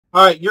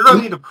Alright, you're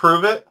gonna need to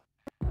prove it.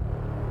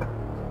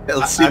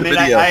 Let's see the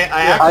video. I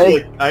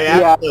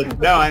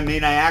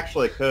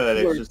actually could.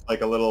 It's just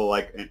like a little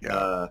like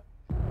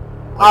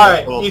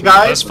Alright, you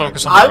guys, let's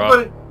focus on the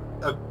would...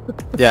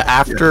 Yeah,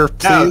 after,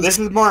 please. No, this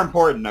is more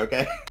important,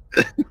 okay?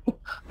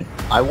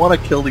 I want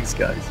to kill these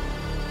guys.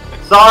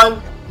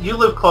 Zon, you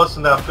live close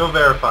enough. Go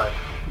verify.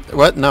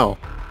 What? No.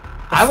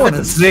 I want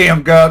to see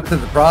him go up to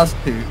the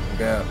prostitute and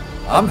go,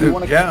 I'm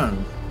Hoop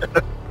Jones.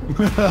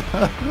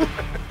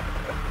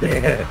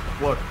 Yeah.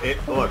 Look,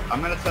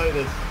 I'm gonna tell you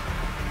this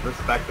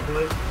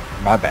respectively.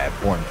 My bad,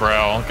 Warren.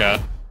 Bro,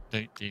 God.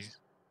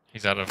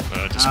 He's out of,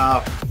 just...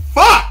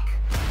 fuck!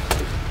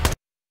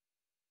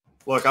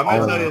 Look, I'm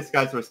gonna tell you this,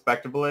 guys,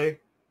 respectably.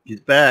 He's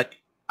back.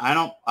 I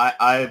don't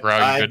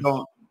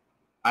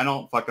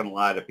fucking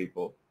lie to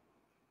people.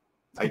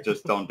 I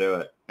just don't do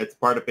it. It's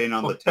part of being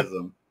on the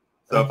TISM.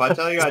 So if I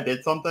tell you I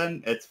did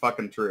something, it's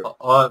fucking true.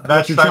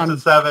 Match starts at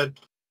 7.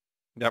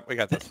 Yep, we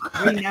got this.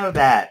 We know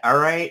that,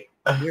 alright?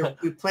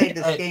 We played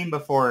this game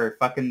before,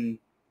 fucking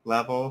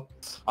level.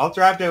 I'll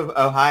drive to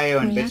Ohio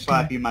and bitch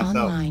slap you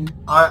myself.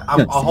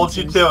 I'll hold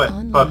you to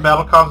it, but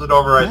Battlecom's and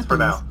overrides for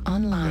now.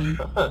 Online.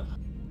 Alright,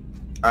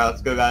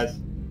 let's go, guys.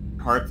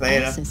 Hard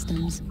theta.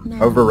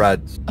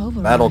 Overrides.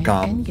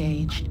 Battlecom.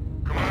 Engaged.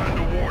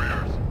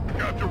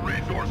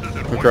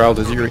 Gerald,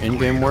 does your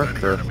in-game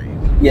work, or?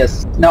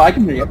 Yes. No, I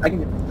can hear you.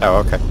 Oh,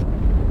 okay.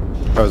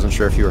 I wasn't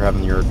sure if you were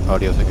having your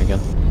audio thing again.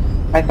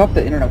 I thought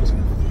the internet was...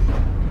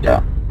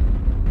 Yeah.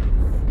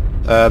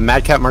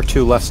 Mad Cat Mark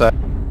II, left side.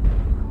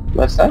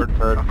 Left side?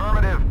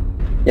 Affirmative.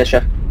 Yes,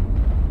 chef.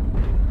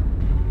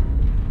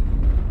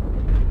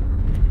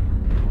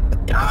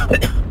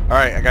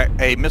 Alright, I got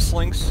a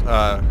mislinks,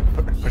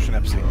 pushing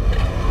FC.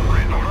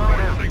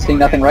 Seeing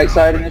nothing right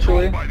side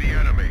initially.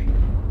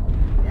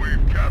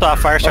 Saw a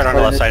fire starter on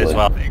the left side as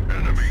well.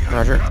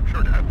 Roger.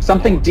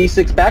 Something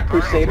D6 back,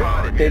 Crusader.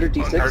 Vader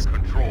D6.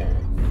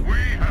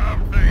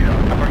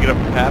 I'm gonna get up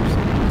to Paps.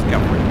 Let's go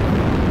for it.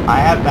 I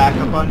have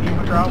backup on you,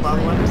 McGraw, by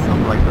the way.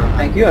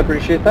 Thank you, I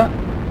appreciate that.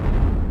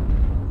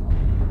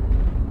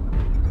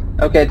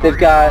 Okay, they've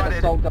got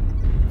assault.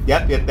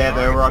 Yep, they have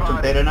the Overwatch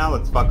on Theta now.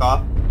 Let's fuck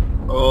off.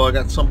 Oh, I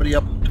got somebody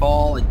up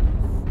tall. I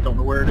don't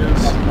know where it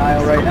is.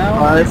 Nile right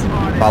now.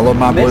 Follow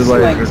my blue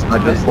lasers. I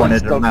just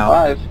pointed them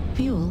out.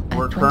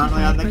 We're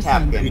currently on the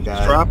Captain,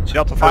 guys. Dropped.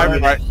 Delta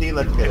 5, right?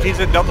 If he's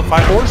in Delta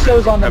 5...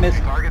 Torso's on the miss.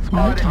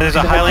 There's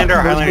a Highlander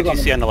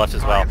TC on the left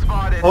as well.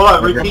 Hold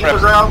on, repeat the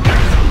ground.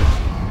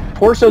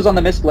 Torso's on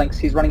the mist links.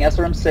 He's running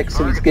SRM6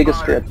 and he's Giga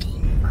stripped.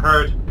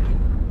 Heard.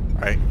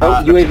 Alright.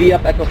 Oh, UAV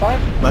up, Echo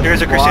 5.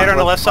 There's a Crusader on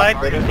the left side.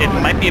 It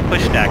might be a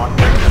push stack.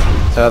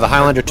 The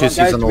Highlander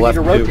 2C's on the left,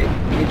 too.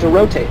 We need to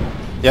rotate.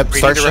 Yep,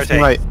 start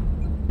shifting right.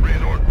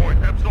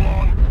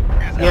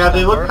 Yeah,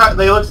 they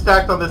look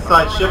stacked on this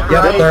side. Shift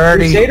right.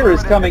 30. Crusader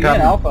is coming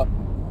in, Alpha.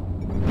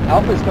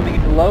 Alpha is coming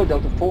in low,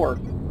 Delta 4.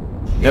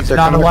 Yep, He's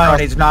not alone,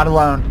 he's not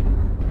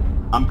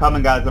alone. I'm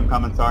coming, guys, I'm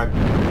coming, sorry.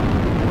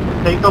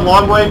 Take the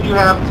long way if you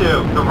have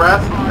to. The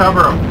rest,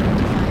 cover them.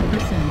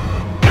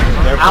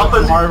 They're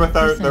Alpha's hard with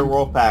their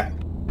wolf pack.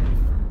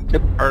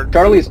 Yep.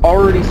 Charlie's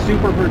already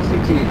super hurt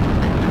CT.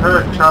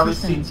 Hurt. Charlie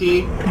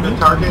CT. Good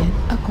target.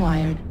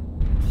 Acquired.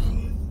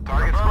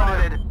 Target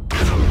spotted.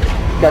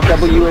 Got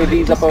double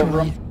UAVs up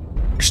over him.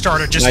 Your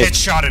starter just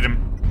headshotted him.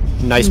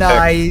 Nice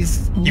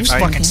pick. You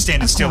fucking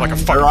standing still like a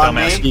fucking They're on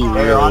dumbass. me.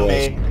 They're on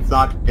me. It's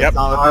not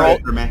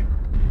looking for me.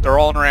 They're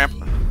all in ramp.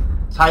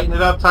 Tighten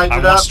it up, tighten I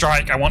it want up.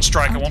 strike, I want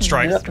strike, I want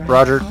strike.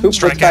 Roger. Hoop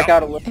Strike back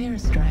out. out a little.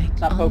 Airstrike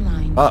Not Pope.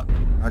 online.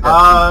 I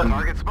got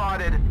Target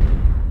spotted.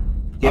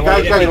 You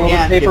guys got a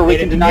little paper we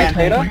can deny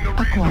Theta?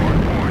 Acquired.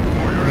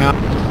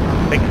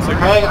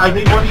 Hey, I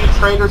need one of you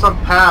traders on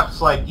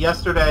PAPS, like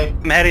yesterday.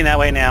 I'm heading that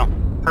way now.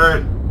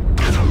 Heard.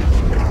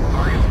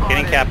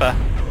 Getting Kappa.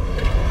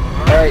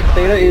 Alright,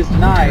 Theta is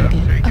denied.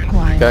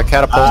 Acquired. Got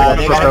catapult.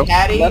 They got a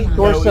caddy. Left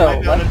torso,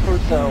 left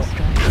torso.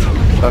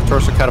 Left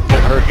torso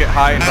catapult. Hurt. Get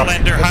high and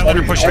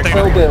Highlander pushing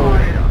Echo thing. build.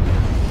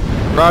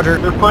 Roger.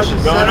 They're pushing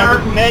Don't ever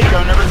center. commit,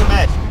 don't ever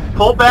commit.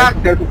 Pull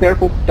back. Careful,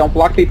 careful. Don't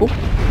block people.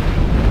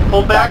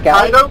 Pull back. Back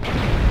out. Kite them.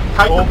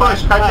 Kite the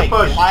push. Kite the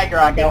push. Get high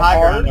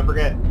ground, don't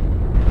forget.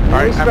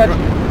 Alright,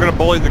 we're gonna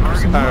bully the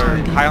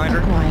Highlander.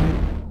 Acquired.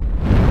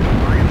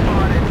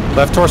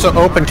 Left torso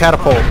open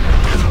catapult.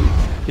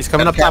 He's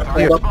coming up top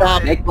here.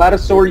 Make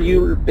Gladisaur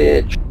you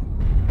bitch.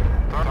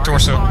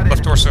 Torso,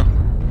 left torso.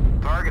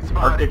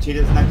 Arctic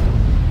Cheetah's next.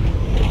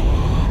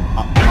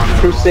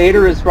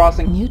 Crusader is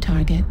crossing New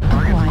target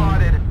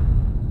acquired.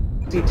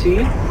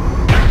 CT.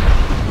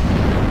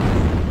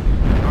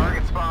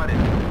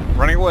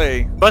 Running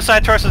away. Both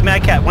side torsos,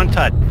 Mad Cat, one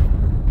touch.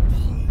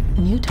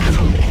 New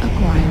target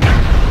acquired.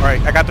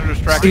 Alright, I got the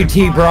distraction.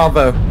 CT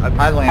Bravo.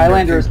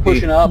 Highlander is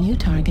pushing up. New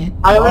target.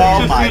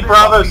 Island 2C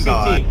Bravo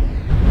God.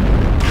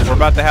 CT. We're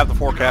about to have the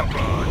 4 cap.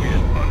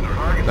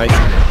 Nice.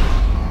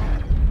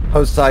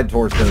 Post side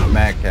torso,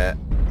 Mad Cat.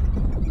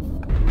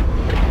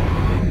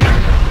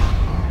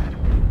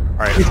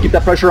 Alright, Please keep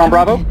that pressure on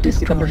Bravo. Target Please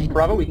keep that pressure on destroyed.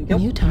 Bravo. We can kill.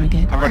 New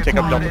target I'm gonna take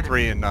up acquired. Delta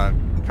 3 and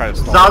try to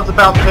stall. Zod's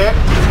about pick.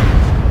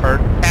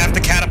 Hurt. Have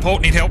the catapult.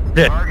 Catapult, need help.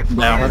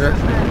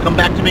 Come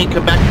back to me,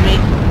 come back to me.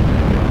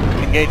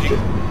 Engaging.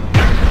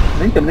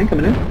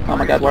 Coming in. Oh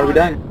my god, why are we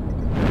dying?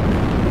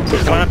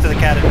 Going up to the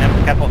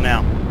catapult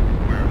now.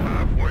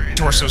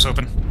 Torso's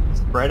open.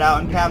 Spread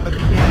out and cap if you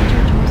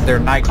can. They're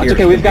night It's gear.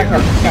 okay, we've got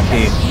him.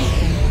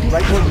 CT.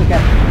 Right towards the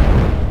cat.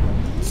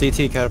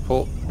 CT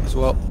catapult as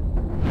well.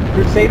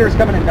 Crusader's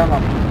coming in, down low.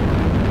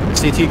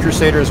 CT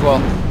Crusader as well.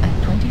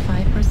 At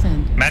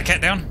 25%. Mad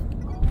Cat down.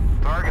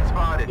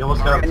 You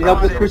almost got him. Any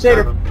help with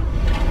Crusader?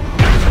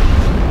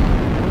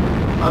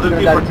 Other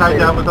Gonna people die are tied Crusader.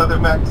 down with other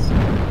mechs.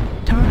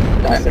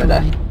 Target I'm gonna die.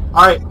 destroyed.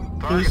 Alright,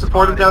 can you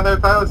support him down there,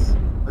 Silas?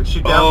 Or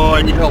shoot down? Oh,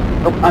 I need help.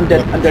 Oh, I'm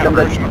dead. I'm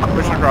pushing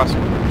across.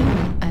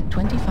 At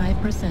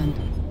 25%.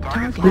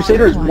 Target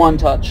Crusader is acquired. one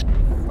touch.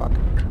 Fuck.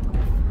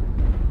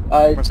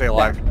 I'm gonna stay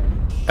alive.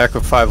 Echo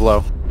 5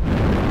 low.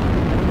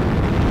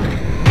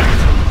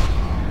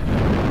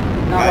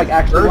 Not like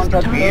actually one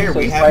touch, Here, so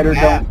we have Spider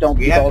cap. don't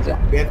We be have- balls in.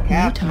 We have New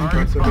cap. target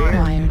Persevere.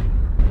 acquired.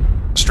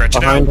 Stretch it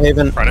Behind out.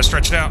 Haven. Try to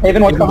stretch it out.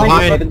 Haven, what's behind you?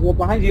 Behind. Haven, what's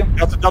behind you?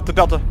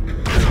 Delta.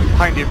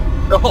 Behind you.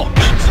 Oh,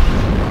 shit.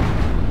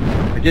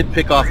 I did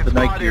pick off the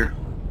night gear.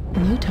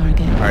 New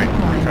target Alright,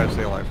 try to acquired.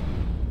 stay alive.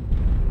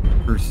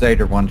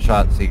 Crusader one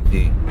shot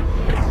CT.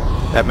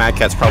 That Mad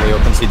Cat's probably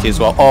open CT as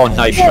well. Oh,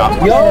 nice shot.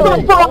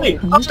 Yo! Baldy!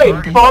 New Okay,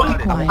 target Baldy,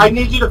 acquired. I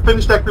need you to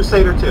finish that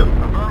Crusader too.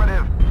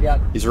 Yeah.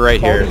 He's right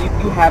Baldy, here.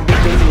 you have this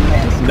game in your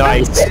hands.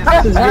 Nice.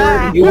 This is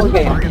your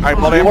game. Alright,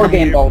 Baldy, Your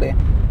game, Baldy.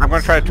 I'm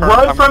gonna try to turn.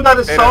 Run I'm from that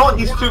gonna stay assault,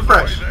 there. he's too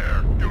fresh.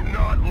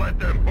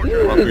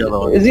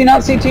 Is he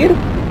not CT'd?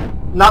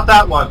 Not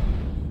that one.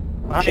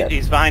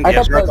 He's behind I you.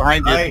 thought that,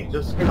 Behind you. Hey,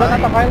 just is that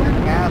not the Highland?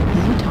 cap.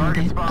 New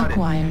target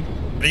acquired.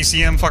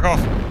 ACM, fuck off.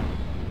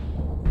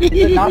 Is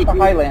it not the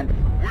Highland?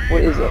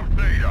 What is it?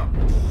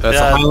 That's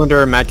Yeah. a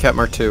Highlander and Mad Cat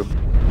Mark 2.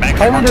 Mad Cat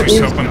Highlander Mark 2's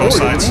is open both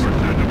forward, sides.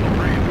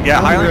 isn't Yeah,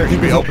 Highlander can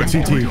be open.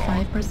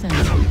 45%.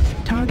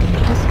 Target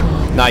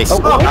destroyed. Nice. Oh,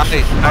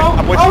 Nice.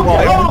 I'm with you,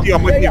 Baldy.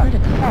 I'm with you. Yeah,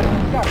 Critical got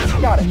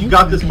it. Got it. New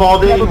got this, target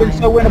Baldy. Never been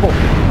so winnable.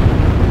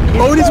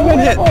 Oh, it is one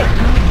hit.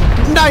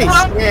 Nice.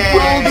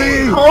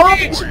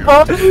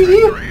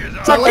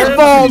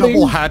 Baldy!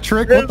 Double hat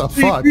trick? What the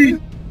fuck?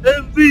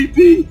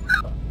 MVP!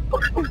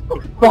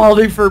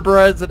 Baldy for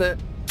president.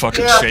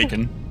 Fucking Yeah.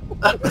 shaking.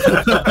 I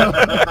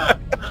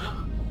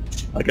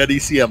got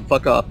ECM,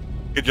 fuck off.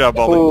 Good job,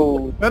 Baldy.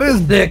 Oh, That is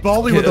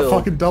Baldy with a kill.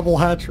 fucking double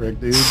hat trick,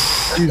 dude.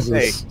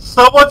 Jesus.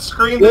 Someone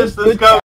screen this, Good go.